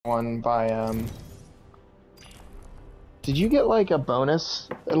one by did you get like a bonus,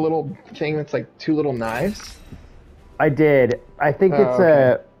 a little thing that's like two little knives? I did. I think Oh, it's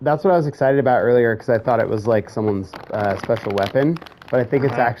okay. that's what I was excited about earlier because I thought it was like someone's special weapon, but I think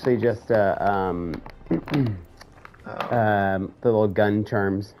it's Uh-huh. actually just the little gun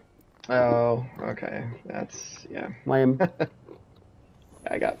charms. Oh, okay. That's yeah. Lame.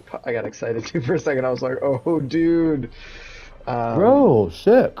 I got excited too for a second. I was like, oh, dude. Bro,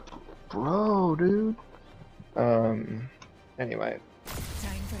 sick. Bro, dude. Um, anyway.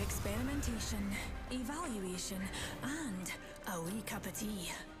 Time for experimentation, evaluation, and a wee cup of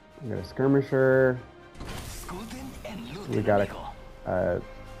tea. We got a skirmisher. We got I'm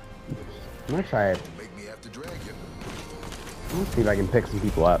gonna try it. Make me have to drag you. Let's see if I can pick some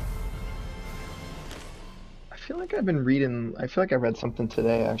people up. I feel like I've been reading. I feel like I read something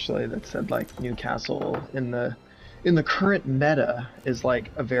today actually that said like Newcastle in the current meta is like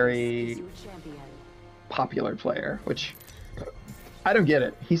a very popular player, which I don't get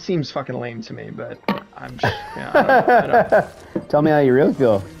it. He seems fucking lame to me, but I'm just, I Tell me how you really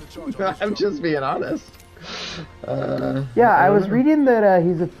feel. don't, I'm just being honest. Yeah, I don't was know. reading that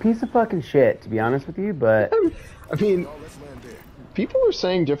he's a piece of fucking shit, to be honest with you, but I mean, Oh, let's land there. people are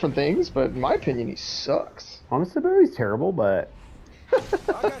saying different things, but in my opinion, he sucks. honestly, bro, he's terrible, but I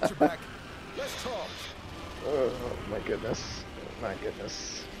got your back. Let's talk. Oh my goodness. My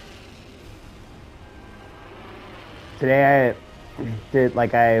goodness. today I did,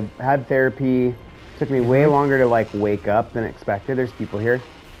 like, I had therapy. Took me way longer to, like, wake up than expected. There's people here.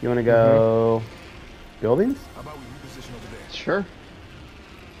 You want to go buildings? How about we reposition over there? Sure.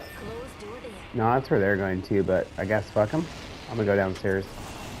 Close door there. No, that's where they're going to, but I guess fuck them. I'm gonna go downstairs.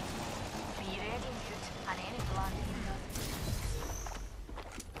 Be ready, Newt, and any plan.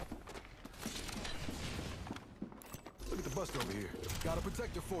 Look at the bust over here. Got a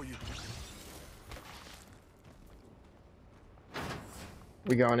protector for you.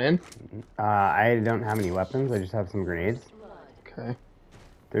 We going in? I don't have any weapons. I just have some grenades. Okay.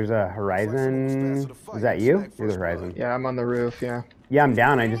 There's a Horizon. Is that you? You're the Horizon. Yeah, I'm on the roof, yeah. Yeah, I'm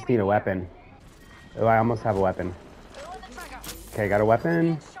down. I just need a weapon. Oh, I almost have a weapon. Okay, got a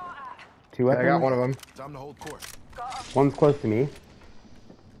weapon. Two Okay, weapons. I got one of them. Time to hold court. One's close to me. I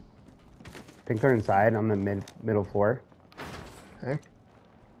think they're inside on the middle floor. Okay.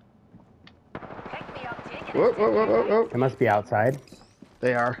 Pick me up, take it. Whoa, whoa, whoa, whoa, whoa. They must be outside.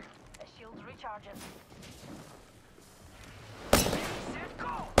 They are. The shield's recharging.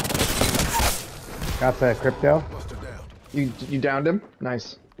 Got the crypto. Buster down. You downed him?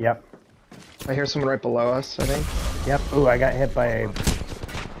 Nice. Yep. I hear someone right below us, I think. Yep. Ooh, I got hit by a...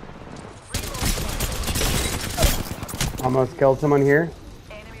 Almost killed someone here.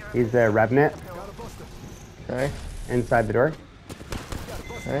 He's a Revenant Got a buster. Okay. inside the door.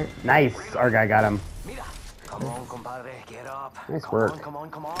 Okay. Nice. Our guy got him. Mira. Come on, compadre, get up. Nice Come work. on, come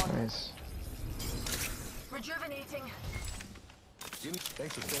on, come on. Nice. Rejuvenating. Jimmy,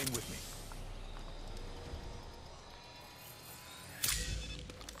 thanks for staying with me.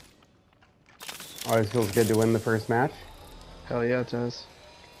 Always feels good to win the first match. Hell yeah, it does.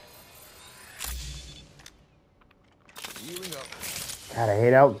 Healing up. God, I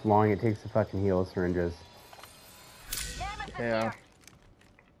hate how long it takes to fucking heal syringes. Yeah.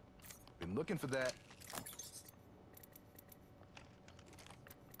 Been looking for that.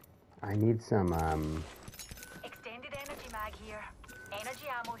 I need some, Extended energy mag here. Energy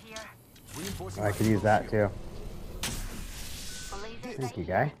ammo here. Reinforcing I my could use that too. Laser Thank you, sight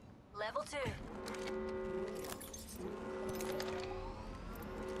guy. here. Level 2.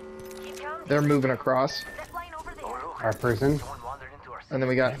 Keep calm. They're moving across. Zip line over there. Our person. Someone wandered into our And then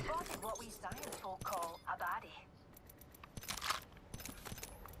we got Spotted what we science folk call a baddie.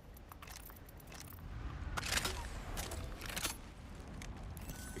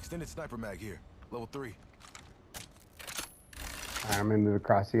 extended sniper mag here. Level 3. Alright, I'm gonna move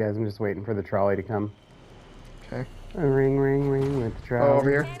across you guys. I'm just waiting for the trolley to come. okay. Ring, ring, ring with the trolley. Oh, over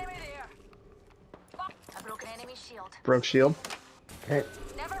here. Enemy there. Fuck. I broke an enemy shield. Broke shield. Okay.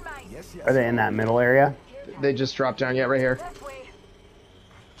 Never mind. Yes, Are they in that middle area? They just dropped down, yeah, right here. This way.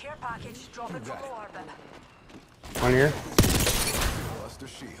 Care package dropping from the orbit. One here. Buster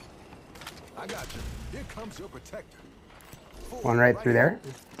shield. I got you. Here comes your protector. One right through there.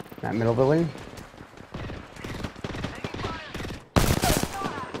 That middle building.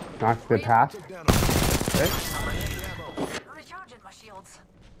 Knocked the path. Took down a ammo. Recharging my shields.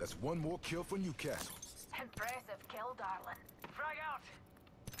 That's one more kill for Newcastle. Impressive kill, darling. Frag out.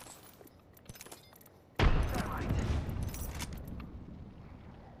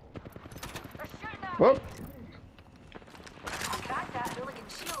 They're shooting at me. Whoa. Crack that hooligan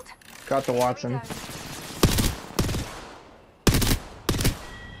shield. Got the Watson.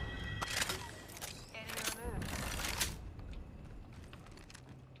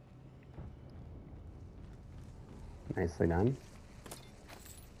 Nicely done.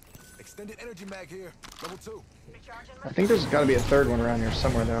 Extended energy mag here. Level 2. I think there's got to be a third one around here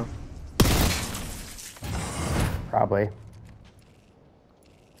somewhere, though. Probably.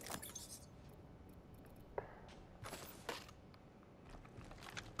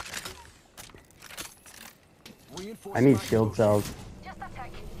 I need shield cells. Just a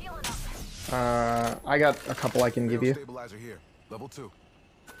tick. Healing up. I got a couple I can give you. Stabilizer here. Level 2.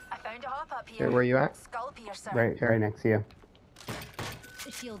 I found a hop up here. Here, where you at? Skull piercer. Right next to you.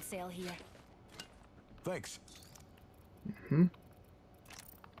 The shield cell here. Thanks. All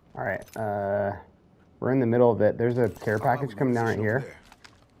right. We're in the middle of it. There's a care package coming down right here.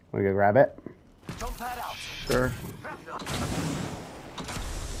 Want to go grab it? Jump pad out. Sure.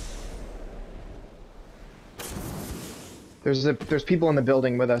 There's people in the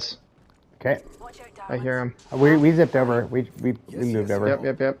building with us. Okay. Watch out, I hear them. We zipped over. We moved over.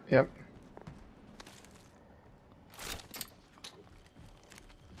 Yep.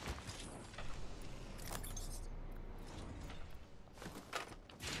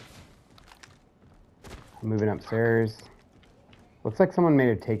 Moving upstairs. Looks like someone may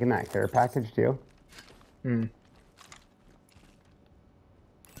have taken that care package too. Hmm.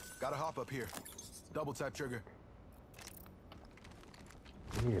 Got a hop up here. Double tap trigger.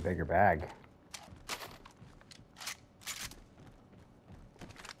 I need a bigger bag.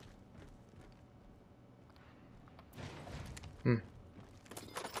 Hmm.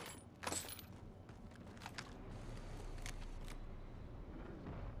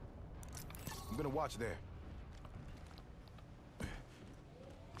 I'm gonna watch there.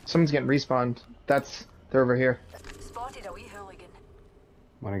 Someone's getting respawned. They're over here. Spotted a wee hooligan.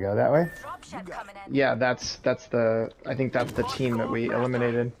 Want to go that way? Dropship coming in. Yeah, that's the. I think that's the team that we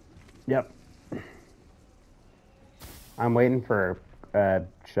eliminated. Yep. I'm waiting for a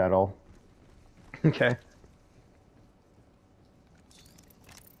shuttle. Okay.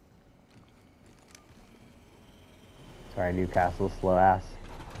 Sorry, Newcastle, slow ass.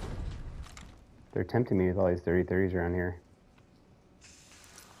 They're tempting me with all these 30-30s around here.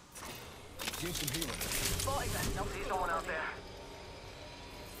 Gain some healing. Spotted it. No, See someone out there.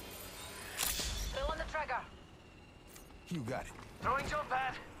 pulling the trigger. You got it. Throwing jump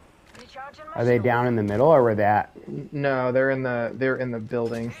pad. Recharging my Are they shield. down in the middle or were they at? No, they're in the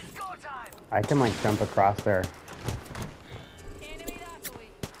building. It's go time. I can like jump across there. Enemy that way.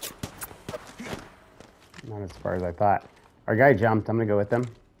 Not as far as I thought. Our guy jumped. I'm gonna go with them.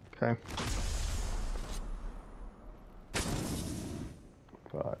 Okay.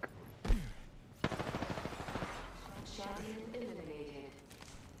 Fuck.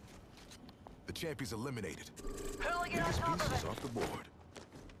 The champion's eliminated. Hooligan on Biggest top of pieces it. off the board.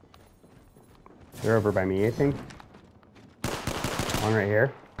 They're over by me, I think. One right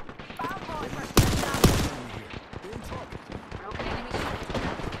here. Bound boy for down. Being targeted. Broken enemy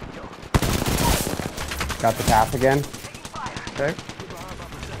shield. Got the path again. Okay.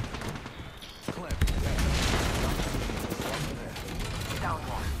 Clamp. Down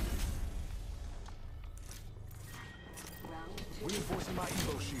one. Reinforcing my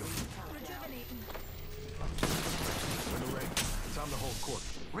Evo shield. In the ring. Time to hold court.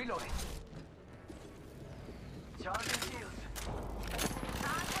 Reloading. Charging shield.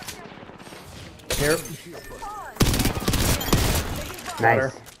 Here.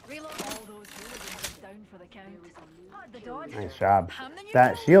 Nice. Reload. All those hooligans are down for the count. The dodge. Nice job.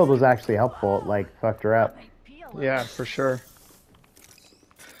 That shield was actually helpful. It, like, fucked her up. Yeah, for sure.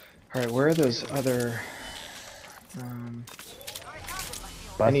 All right, where are those other?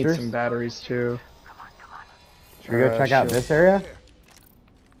 I need Busters? some batteries too. Should we go check out shield. this area?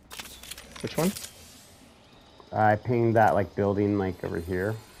 Which one? I pinged that, like, building, like, over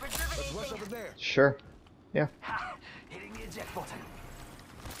here. Let's rush over there. Sure. Yeah. Ha! Hitting the eject button.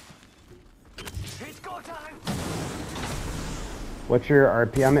 It's go time. What's your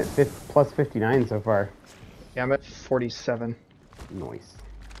RP? I'm at plus 59 so far. Yeah, I'm at 47. Nice.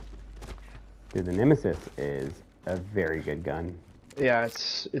 Dude, the Nemesis is a very good gun. Yeah,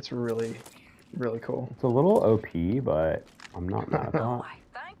 it's really cool. It's a little OP, but I'm not mad at that. Why,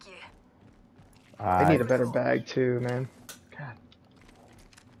 thank you. I need a better bag too, man. God.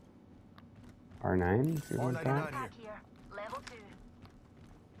 R9? something like that? R99 here. Back here. Level 2.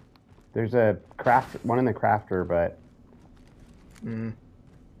 There's a one in the crafter, but Mm.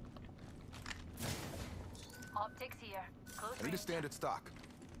 Optics here. Close I need a range. standard stock.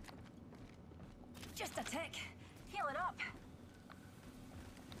 Just a tick. Healing up.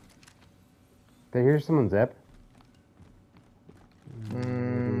 Did I hear someone zip?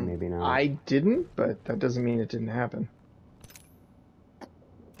 Maybe not. I didn't, but that doesn't mean it didn't happen.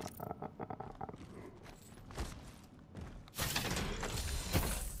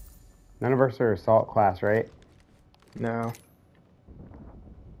 None of us are assault class, right? No.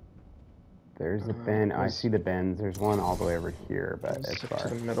 There's a bin. I see the bins. There's one all the way over here, but it's Stick far. to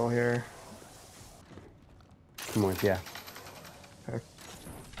the middle here. Come with ya. Okay.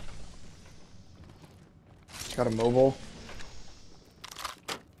 Got a mobile.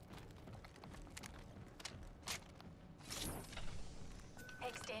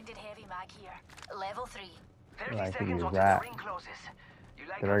 Extended heavy mag here. Level 3. 30 I can seconds use until that. the ring closes. You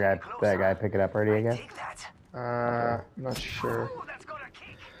like Did to our get guy, close, that guy huh? pick it up already, I guess? Take that. I'm not sure. Ooh, that's got a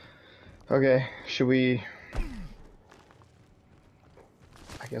kick. Okay, should we...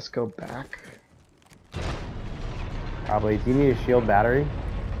 I guess go back? Probably. Do you need a shield battery?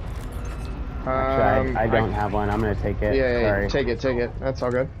 Actually, I don't have one. I'm going to take it. Yeah, Sorry. take it. That's all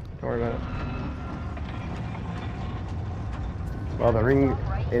good. Don't worry about it. Well, the ring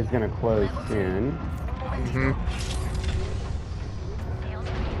is going to close soon.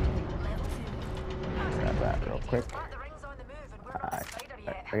 Grab that real quick. The ring's on the move and we're not a spider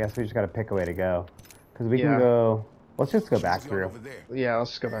yet. I guess we just got to pick a way to go. Because we can Yeah. go... Let's just go back She's through. over there. Yeah, let's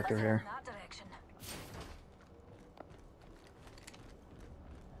just go back through In here. that direction.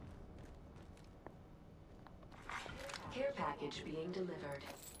 Care package being delivered.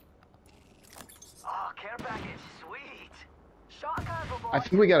 Oh, care package. Sweet. Shot a cargo, boy. I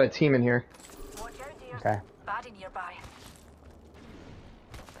think we got a team in here. Watch out, dear. Okay. Baddie nearby.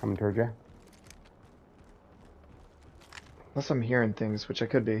 Coming towards you. Unless I'm hearing things, which I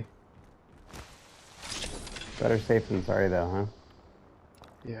could be. Better safe than sorry, though, huh?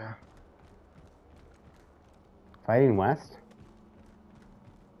 Yeah. Fighting west?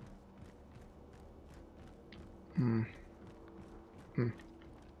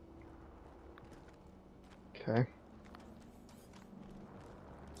 Okay.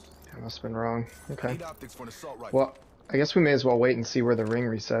 I must have been wrong. Okay. Need optics for an assault rifle. Well, I guess we may as well wait and see where the ring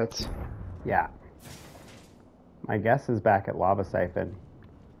resets. Yeah. My guess is back at Lava Siphon.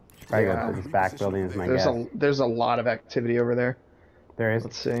 Should probably Yeah. go to this back building is my There's guess. there's a lot of activity over there. There is.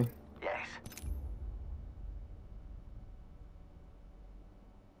 Let's see. Yes.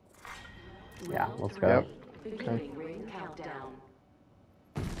 Yeah, let's go. Yep. Beginning ring countdown.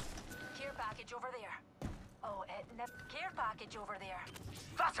 Care package over there. Oh, care package over there.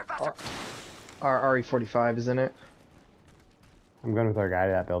 Faster, faster. Our RE45 is in it. I'm going with our guy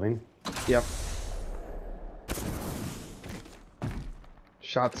to that building. Yep.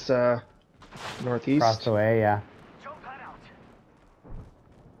 Shots northeast. Across the way, yeah. Jump pad out.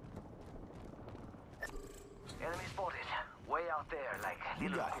 Enemy spotted. Way out there, like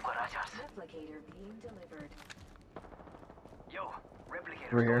little cucarachas. Replicator being delivered. Yo,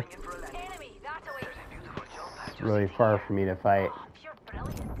 replicator We're here. going in for a landing. Enemy, that away. There's a beautiful jump pad. It's really far for me to fight. Oh, pure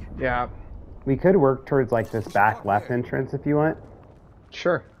brilliant. Yeah. We could work towards like this back left entrance if you want.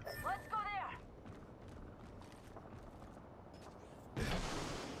 Sure. Let's go there.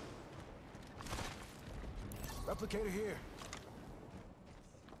 Replicator here.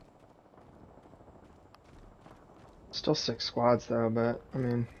 Still 6 squads though, but I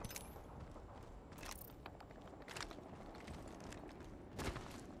mean.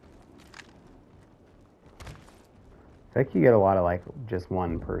 I think you get a lot of like just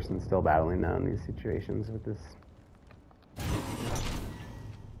one person still battling now in these situations with this.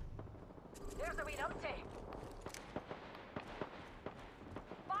 There's the wee numpty.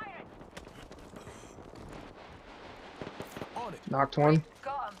 Fire it. On it. Knocked one.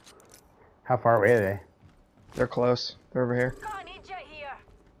 Got him. How far away are they? They're close. They're over here. Got an idiot here.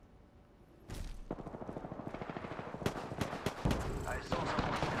 I saw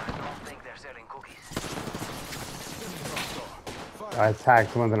someone. I don't think they're selling cookies. I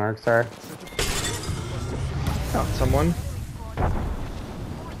attacked someone with an arc star. Found someone.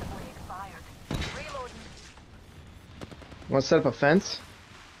 Forcibly expired. Reloading. Want to set up a fence?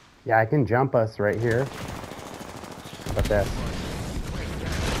 Yeah, I can jump us right here. How about this?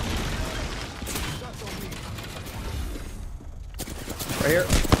 Right here.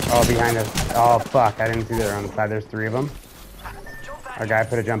 Oh, behind us. Oh, fuck. I didn't see they were on the side. There's 3 of them. Jump pad. Our guy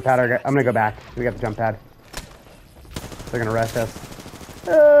put a jump pad. I'm gonna go back. We got the jump pad. They're gonna rush us.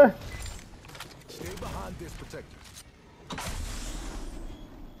 Stay behind this protector.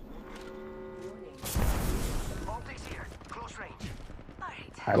 Optics here. Close range.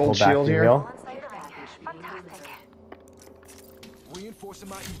 Alright. I Gold pulled back shield to the here. hill. Inside the ring. Fantastic. Reinforcing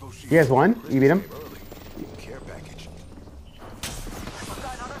my Evo shield. You guys won? You beat him? Early. Care package. We've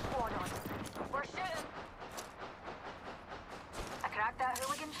got another squad on. We're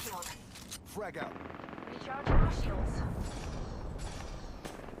Frag out. Recharging my shields.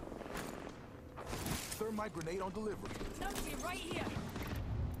 Thermite grenade on delivery. Somebody right here.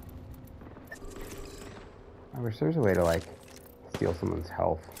 I wish there was a way to like steal someone's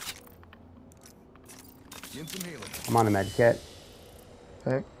health. Getting some healing. I'm on a med kit.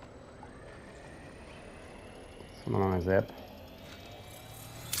 Okay. Someone on a zip.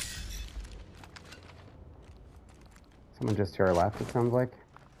 Someone just to our left, it sounds like.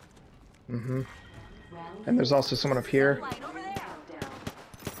 Mm-hmm. And there's also someone up here. Line over there. Countdown.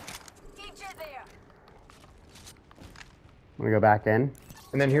 Keep it there. Wanna go back in?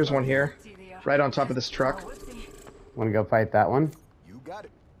 And then here's one here, See there. right on top of this truck. Whoopsie. Wanna go fight that one? You got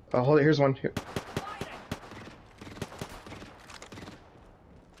it. Oh, hold it. Here's one. Here.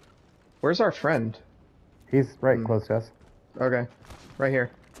 Where's our friend? He's right close to us. Okay, right here.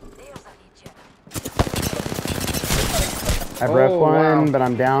 There's an idiot. I broke Oh, one, wow. but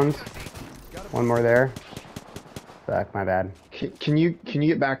I'm downed. One more there. Fuck, my bad. Can you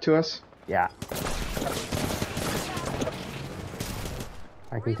get back to us? Yeah.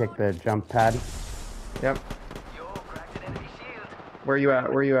 I can take the jump pad. Yep. Yo, cracked an enemy shield. Where you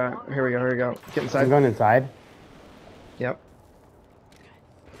at? Where you at? Here we go. Here we go. Get I'm inside. going inside. Yep.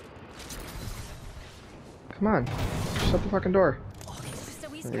 Come on. Shut the fucking door. Oh, it's just a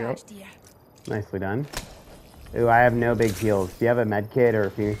wee There you go. scratch, dear. Nicely done. Ooh, I have no big heals. Do you have a med kit or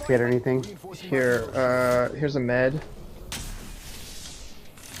a Phoenix kit or anything? Reinforcing Here, here's a med.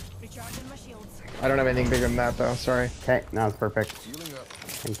 Recharging my shields. I don't have anything bigger than that though. Sorry. Okay, now it's perfect. healing up.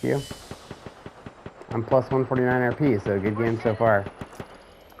 Thank you. I'm plus 149 RP, so good game so far.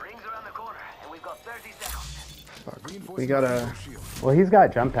 Rings around the corner, and we've got 30 seconds. Fuck. Reinforcing We gotta. my shield. Well, he's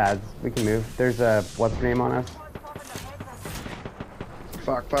got jump pads. We can move. There's a what's her name on us?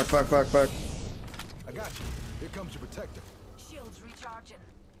 Fuck. Fuck. Fuck. Fuck. Fuck. I got you. Here comes your protector. Shields recharging.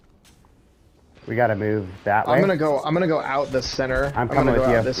 We gotta move that way. I'm gonna go out the center. I'm gonna coming go with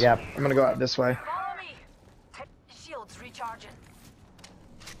out you. This, Yep. I'm gonna go out this way. Follow me. Shields recharging.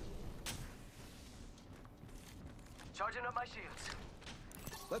 Charging up my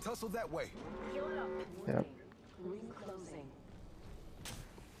shields. Let's hustle that way. Healing up. Yep. Ring closing.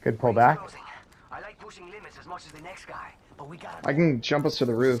 Good pullback. Closing. I like pushing limits as much as the next guy, but we gotta I can jump us to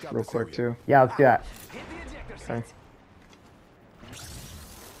the roof real quick too. Yeah, let's do that. hit the ejector Okay. seat.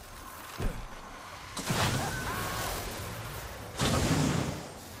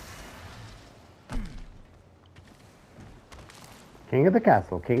 King of the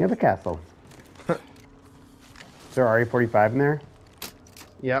castle. King of the castle. Is there RE45 in there?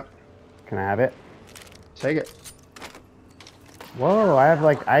 Yep. Can I have it? Take it. Whoa, I have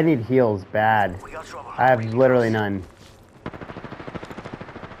like, I need heals bad. We got trouble. I have literally none.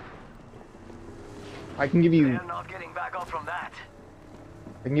 I can give you. They're not getting back up from that.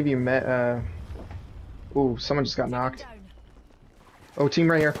 I can give you Ooh, someone just got knocked. Down. Oh,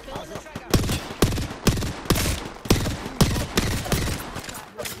 team right here. Pull the trigger.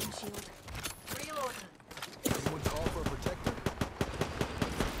 Broken shield. Reloading. Anyone call for a protector?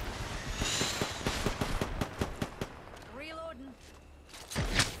 Reloading.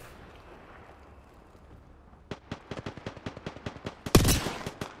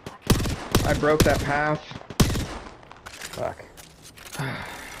 I broke that path. Fuck.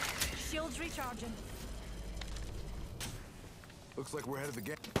 Shields recharging. Looks like we're ahead of the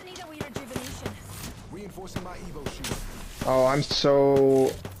game. I need a wee rejuvenation. Reinforcing my Evo shield. Oh, I'm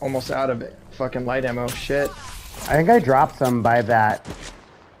so almost out of it. Fucking light ammo. Shit. I think I dropped some by that.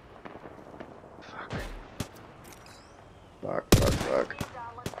 Fuck. Fuck. Fuck.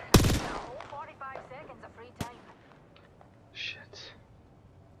 Darling. Now, all 45 seconds of free time. Shit.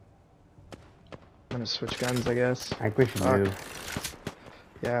 I'm gonna switch guns, I guess. I think we should Fuck. move.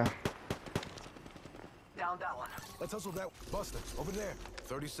 Yeah. Down that one. Let's hustle that. Buster, over there.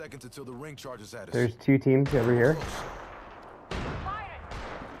 30 seconds until the ring charges at us. There's two teams over here. Firing.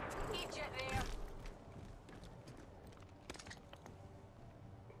 Idiot there.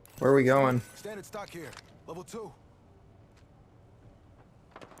 Where are we going? Standard stock here. Level 2.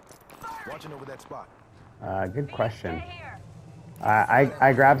 Watching over that spot. Good question. Get here.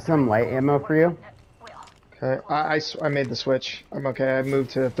 I grabbed some light ammo for you. Well, Okay. I made the switch. I'm okay. I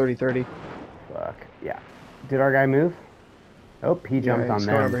moved to 30-30. Fuck. Yeah. Did our guy move? Oh, he jumped Yeah, on he's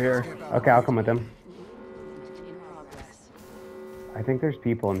them. going over here. Okay, I'll come with him. In progress. I think there's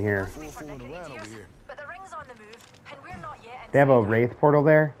people in here. Full fooling around over here. but the ring's on the move, and we're not yet inside. They have a wraith portal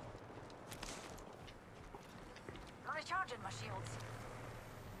there. Recharging my shields.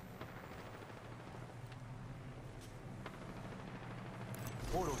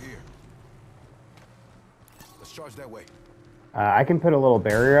 Portal here. Let's charge that way. I can put a little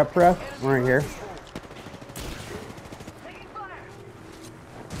barrier up for us. We're right here. Taking fire.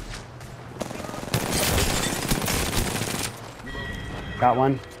 Got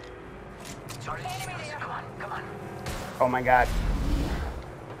one. Sorry, come on, come on. Oh my god.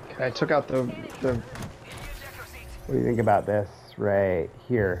 Okay, I took out the What do you think about this right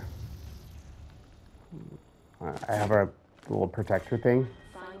here? I have a little protector thing.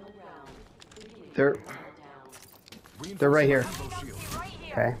 they're right here.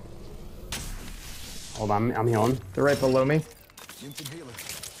 Okay. Hold on, I'm healing. They're right below me.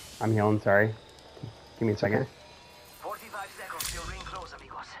 I'm healing, sorry. Give me a second. 45 seconds till ring close,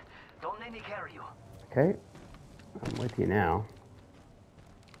 amigos. Don't let me carry you. Okay. I'm with you now.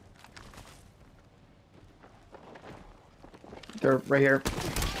 They're right here.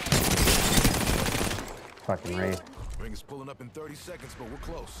 Fucking Wraith. Ring is pulling up in 30 seconds, but we're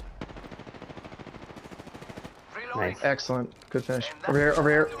close. Reloading. Nice. Excellent. Good finish. Over here, over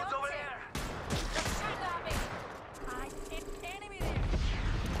here. Dudes over there.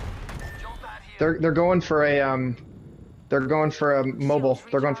 Jump out here. They're going for a mobile.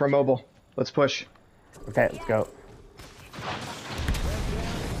 They're going for a mobile. Let's push. Okay, let's go.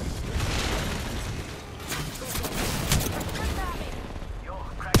 Yo,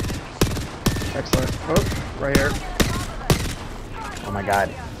 crack the enemies. Excellent. Oh, right here. Oh my god.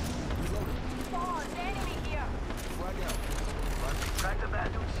 Crack the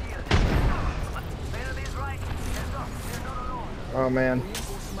bad dude's shield. Enemies right. Heads up. They're not alone. Oh man.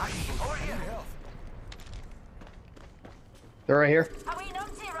 Over here. They're right here. Are we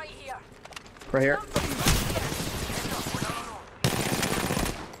numpty right here? Right here.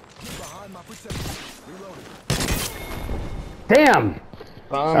 Behind my protection. Reloading. Damn!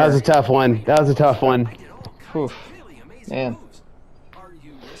 That was a tough one. That was a tough one. Oof. Man.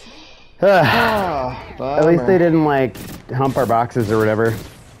 At Ah, least they didn't like hump our boxes or whatever. We have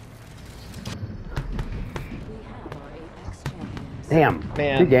our Apex champions. Damn.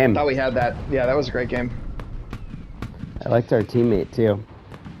 Man, Good game. thought we had that. Yeah, that was a great game. I liked our teammate too.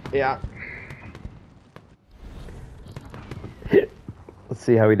 Yeah. Let's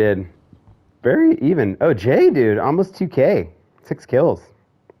see how we did. Very even. Oh, Jay, dude, almost 2K. 6 kills.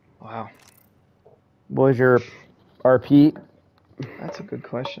 Wow. What was your RP? That's a good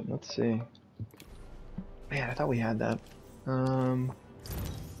question. Let's see. Man, I thought we had that.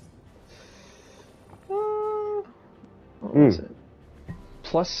 What was it?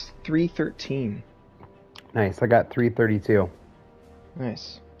 Plus 313. Nice. I got 332.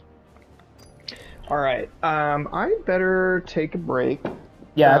 Nice. All right. I better take a break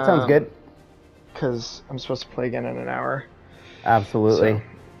Yeah, that sounds good. because I'm supposed to play again in an hour. Absolutely. So,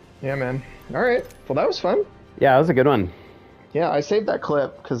 yeah, man. All right. Well, that was fun. Yeah, that was a good one. Yeah, I saved that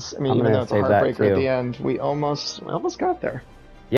clip because I mean, I'm even gonna though it's a save that heartbreaker at too. the end, we almost got there.